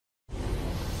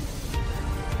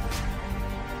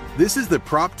This is the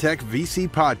PropTech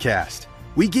VC Podcast.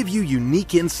 We give you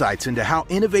unique insights into how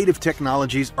innovative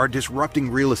technologies are disrupting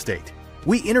real estate.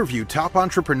 We interview top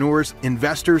entrepreneurs,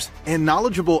 investors, and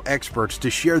knowledgeable experts to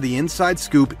share the inside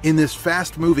scoop in this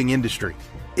fast-moving industry.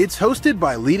 It's hosted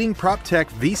by leading PropTech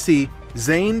VC,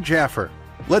 Zain Jaffer.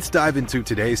 Let's dive into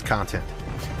today's content.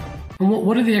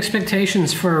 What are the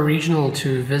expectations for a regional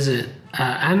to visit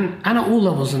and at all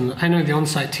levels? And I know the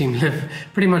on-site team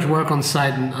pretty much work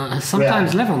on-site and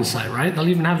sometimes live on-site, right? They'll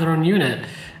even have their own unit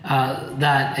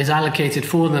that is allocated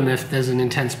for them if there's an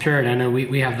intense period. I know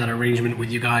we have that arrangement with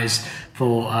you guys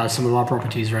for some of our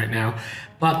properties right now.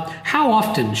 But how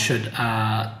often should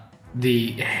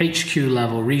the HQ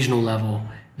level, regional level,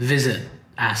 visit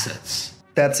assets?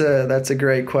 That's a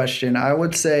great question. I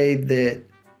would say that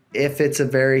if it's a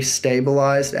very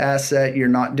stabilized asset, you're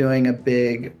not doing a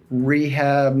big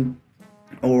rehab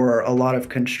or a lot of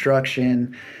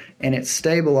construction, and it's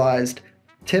stabilized,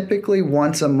 typically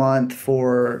once a month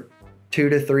for 2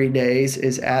 to 3 days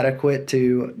is adequate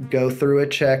to go through a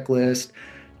checklist,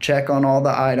 check on all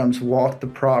the items, walk the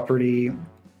property,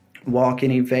 walk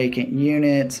any vacant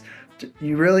units.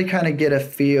 You really kind of get a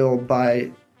feel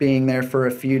by being there for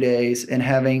a few days and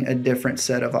having a different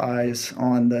set of eyes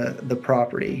on the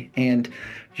property. And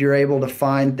you're able to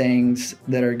find things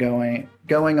that are going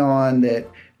on that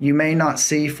you may not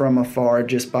see from afar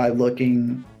just by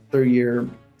looking through your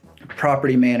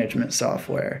property management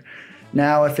software.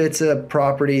 Now, if it's a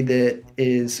property that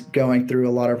is going through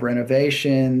a lot of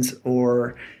renovations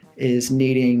or is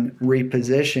needing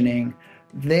repositioning,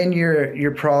 then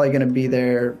you're probably going to be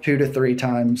there 2 to 3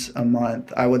 times a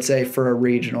month, I would say, for a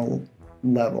regional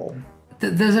level.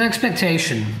 There's an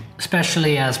expectation,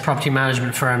 especially as property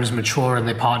management firms mature and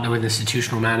they partner with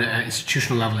institutional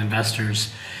level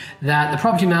investors, that the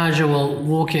property manager will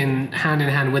walk in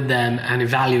hand with them and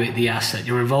evaluate the asset.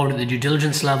 You're involved at the due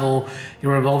diligence level,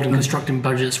 you're involved in constructing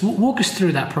budgets. Walk us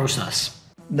through that process.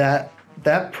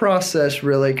 That process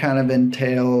really kind of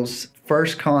entails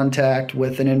first contact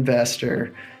with an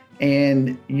investor,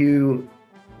 and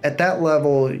at that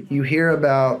level you hear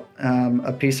about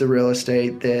a piece of real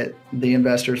estate that the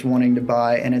investor's wanting to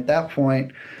buy, and at that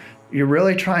point you're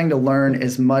really trying to learn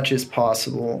as much as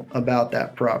possible about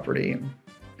that property,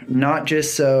 not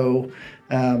just so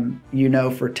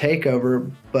for takeover,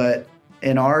 but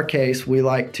in our case we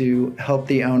like to help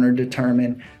the owner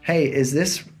determine, hey, is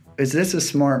this a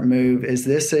smart move? Is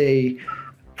this a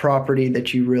property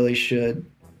that you really should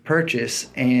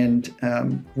purchase, and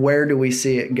where do we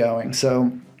see it going?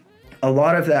 So a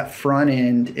lot of that front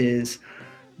end is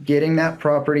getting that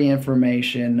property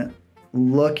information,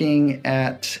 looking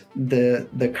at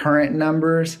the current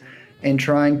numbers, and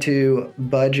trying to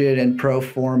budget and pro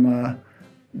forma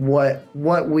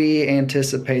what we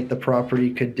anticipate the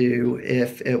property could do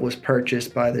if it was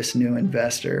purchased by this new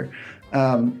investor.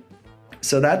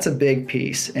 So that's a big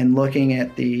piece, and looking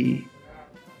at the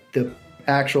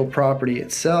actual property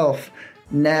itself.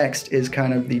 Next is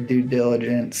kind of the due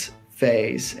diligence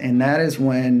phase, and that is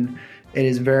when it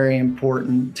is very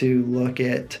important to look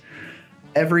at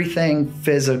everything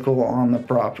physical on the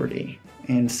property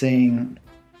and seeing,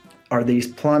 are these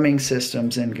plumbing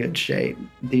systems in good shape?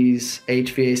 These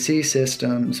HVAC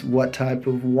systems, what type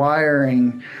of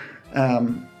wiring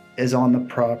is on the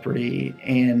property?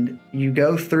 And you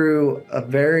go through a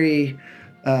very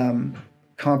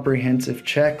comprehensive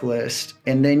checklist,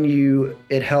 and then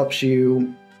it helps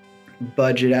you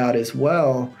budget out as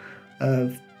well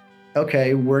of,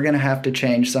 okay, we're going to have to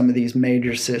change some of these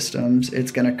major systems. It's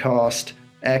going to cost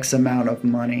X amount of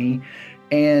money.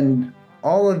 And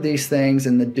all of these things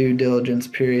in the due diligence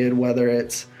period, whether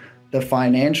it's the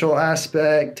financial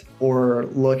aspect or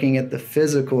looking at the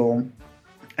physical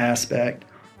aspect,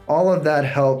 all of that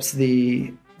helps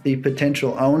the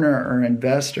potential owner or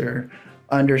investor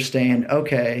understand,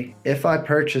 okay, if I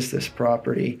purchase this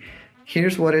property,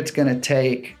 here's what it's going to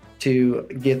take to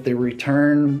get the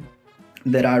return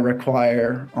that I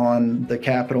require on the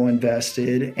capital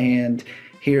invested, and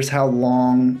here's how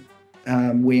long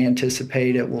we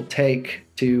anticipate it will take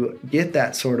to get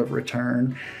that sort of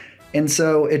return. And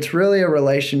so it's really a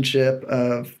relationship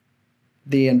of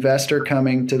the investor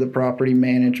coming to the property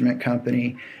management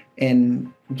company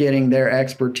and getting their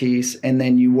expertise, and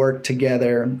then you work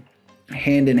together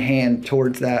hand in hand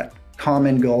towards that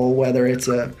common goal, whether it's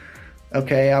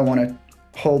okay, I want to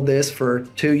hold this for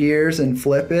 2 years and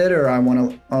flip it, or I want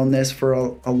to own this for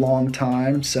a long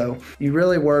time. So you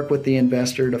really work with the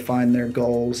investor to find their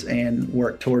goals and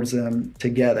work towards them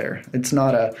together. It's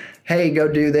not a, hey,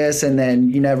 go do this, and then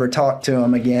you never talk to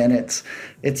them again.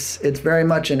 It's very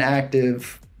much an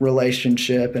active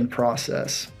relationship and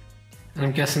process. And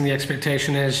I'm guessing the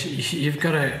expectation is you've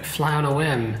got to fly on a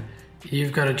whim.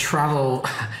 You've got to travel.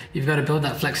 You've got to build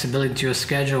that flexibility to your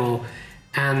schedule.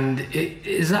 And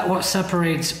is that what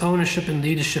separates ownership and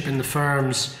leadership in the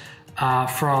firms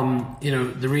from,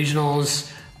 the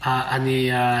regionals and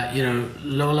the,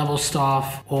 lower-level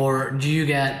staff? Or do you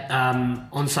get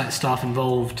on-site staff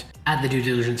involved at the due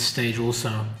diligence stage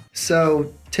also?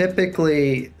 So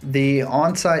typically the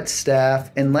on-site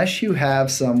staff, unless you have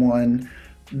someone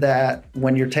that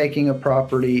when you're taking a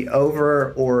property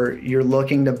over or you're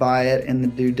looking to buy it in the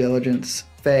due diligence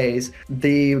phase,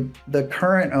 the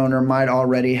current owner might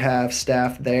already have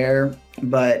staff there,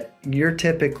 but you're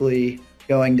typically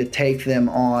going to take them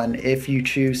on if you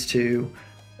choose to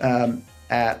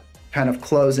at kind of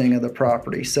closing of the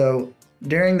property. So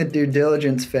during the due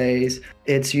diligence phase,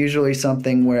 it's usually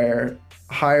something where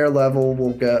higher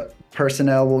level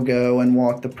personnel will go and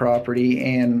walk the property,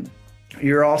 and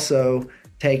you're also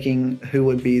taking who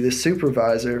would be the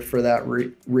supervisor for that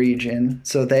region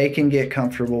so they can get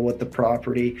comfortable with the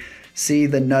property, see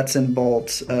the nuts and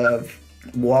bolts of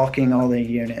walking all the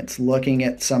units, looking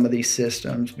at some of these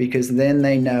systems, because then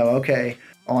they know, okay,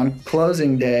 on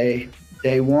closing day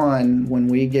one, when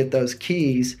we get those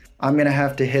keys, I'm going to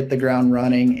have to hit the ground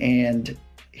running, and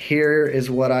here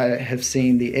is what I have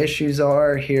seen the issues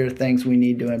are, here are things we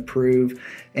need to improve.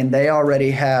 And they already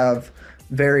have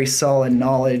very solid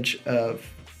knowledge of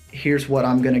here's what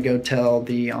I'm going to go tell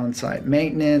the on-site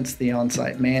maintenance, the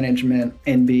on-site management,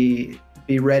 and be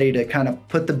ready to kind of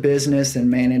put the business and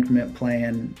management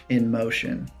plan in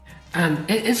motion. And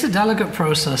it's a delicate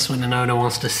process when an owner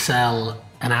wants to sell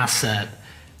an asset,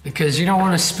 because you don't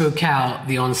want to spook out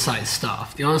the on-site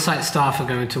staff. The on-site staff are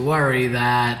going to worry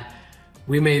that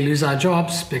we may lose our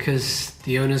jobs because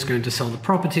the owner's going to sell the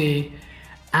property.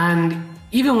 And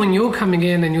even when you're coming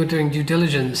in and you're doing due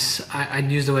diligence, I'd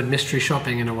use the word mystery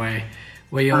shopping in a way,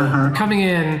 where you're coming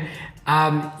in,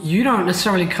 you don't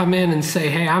necessarily come in and say,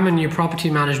 hey, I'm a new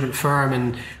property management firm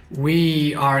and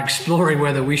we are exploring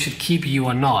whether we should keep you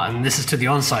or not. And this is to the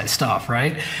on-site staff,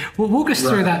 right? Well, walk us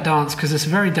through that dance, because it's a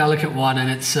very delicate one, and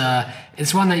it's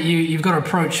one that you've got to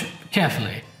approach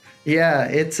carefully. Yeah,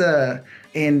 it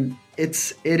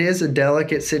is a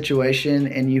delicate situation,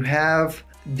 and you have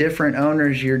different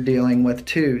owners you're dealing with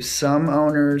too. Some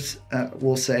owners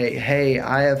will say, hey,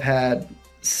 I have had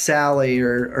Sally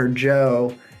or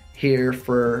Joe here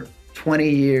for 20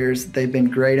 years. They've been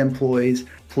great employees.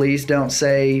 Please don't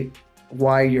say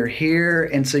why you're here.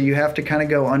 And so you have to kind of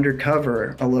go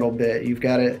undercover a little bit. You've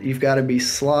got to be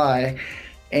sly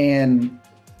and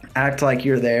act like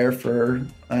you're there for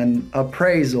an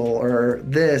appraisal or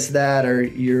this, that, or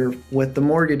you're with the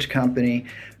mortgage company.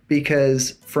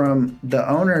 Because from the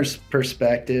owner's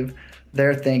perspective,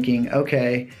 they're thinking,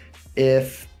 okay,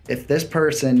 if this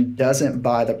person doesn't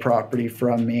buy the property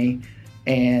from me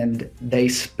and they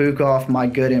spook off my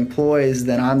good employees,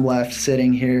 then I'm left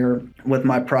sitting here with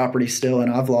my property still,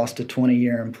 and I've lost a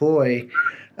 20-year employee.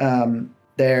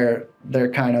 They're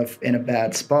kind of in a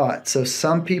bad spot. So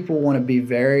some people want to be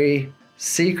very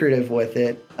secretive with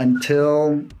it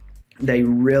until they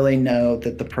really know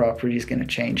that the property is going to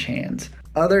change hands.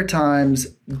 Other times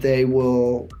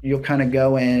you'll kind of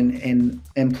go in and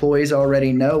employees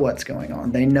already know what's going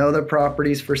on. They know the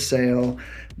property's for sale.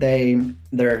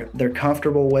 They're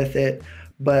comfortable with it.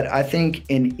 But I think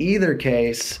in either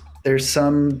case, there's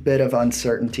some bit of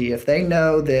uncertainty. If they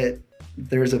know that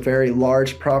there's a very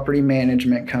large property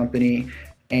management company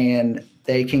and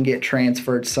they can get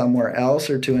transferred somewhere else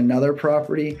or to another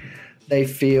property, they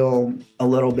feel a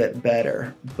little bit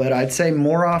better. But I'd say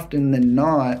more often than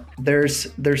not,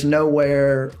 there's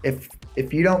nowhere, if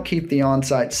you don't keep the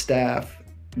on-site staff,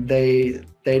 they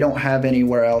don't have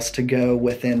anywhere else to go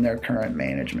within their current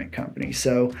management company.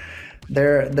 So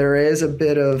there is a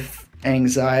bit of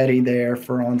anxiety there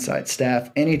for on-site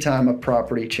staff anytime a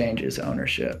property changes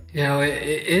ownership.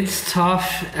 It's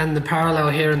tough, and the parallel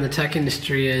here in the tech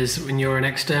industry is when you're an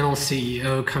external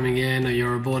CEO coming in, or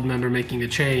you're a board member making a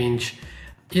change,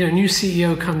 new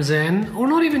CEO comes in, or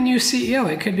not even new CEO,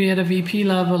 it could be at a VP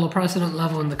level or president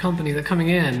level in the company. They're coming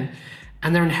in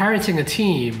and they're inheriting a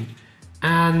team,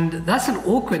 and that's an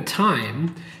awkward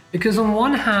time, because on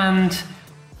one hand,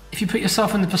 if you put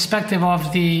yourself in the perspective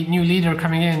of the new leader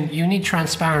coming in, you need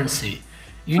transparency.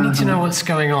 You need to know what's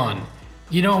going on.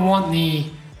 You don't want the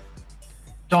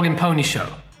dog and pony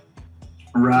show,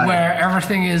 right, where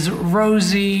everything is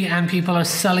rosy and people are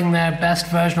selling their best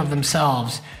version of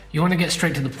themselves. You want to get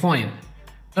straight to the point.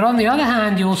 But on the other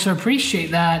hand, you also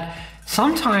appreciate that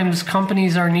sometimes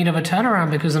companies are in need of a turnaround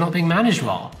because they're not being managed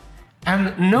well.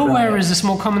 And nowhere is this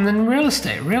more common than real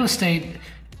estate. Real estate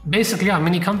basically are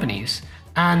mini companies.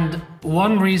 And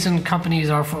one reason companies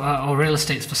are or real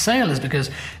estate's for sale is because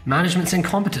management's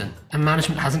incompetent and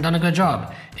management hasn't done a good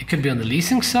job. It could be on the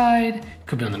leasing side, it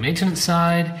could be on the maintenance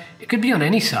side, it could be on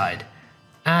any side.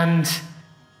 And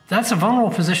that's a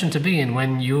vulnerable position to be in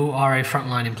when you are a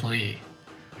frontline employee.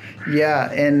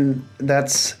 Yeah, and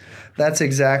that's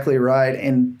exactly right.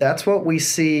 And that's what we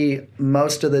see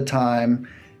most of the time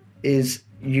is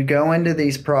you go into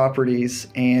these properties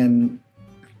and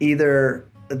either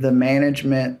the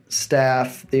management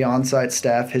staff, the on-site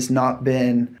staff has not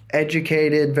been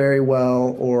educated very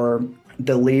well, or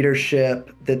the leadership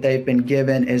that they've been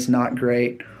given is not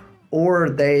great, or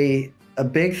a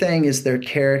big thing is their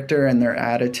character and their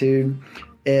attitude.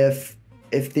 If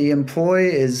the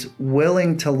employee is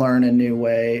willing to learn a new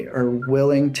way or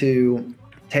willing to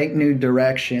take new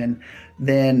direction,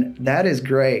 then that is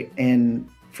great. And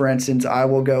for instance, I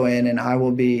will go in and I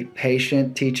will be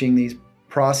patient teaching these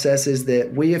processes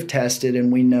that we have tested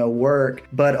and we know work.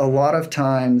 But a lot of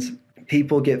times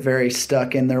people get very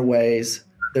stuck in their ways.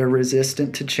 They're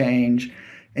resistant to change.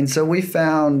 And so we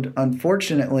found,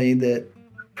 unfortunately, that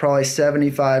probably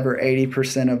 75 or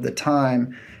 80% of the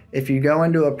time, if you go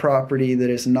into a property that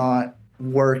is not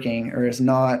working or is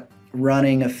not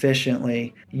running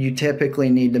efficiently, you typically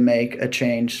need to make a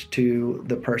change to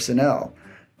the personnel.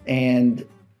 And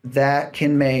that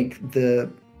can make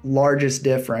the largest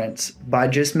difference by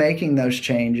just making those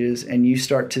changes, and you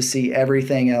start to see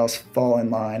everything else fall in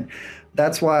line.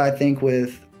 That's why I think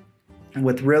with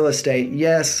real estate,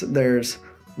 yes, there's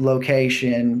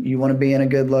location. You want to be in a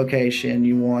good location.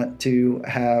 You want to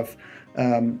have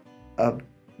a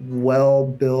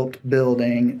well-built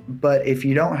building. But if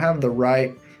you don't have the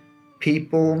right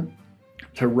people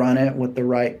to run it with the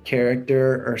right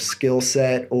character or skill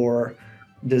set or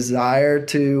desire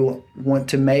to want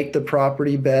to make the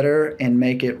property better and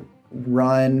make it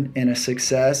run in a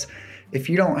success, if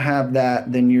you don't have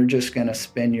that, then you're just going to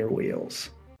spin your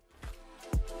wheels.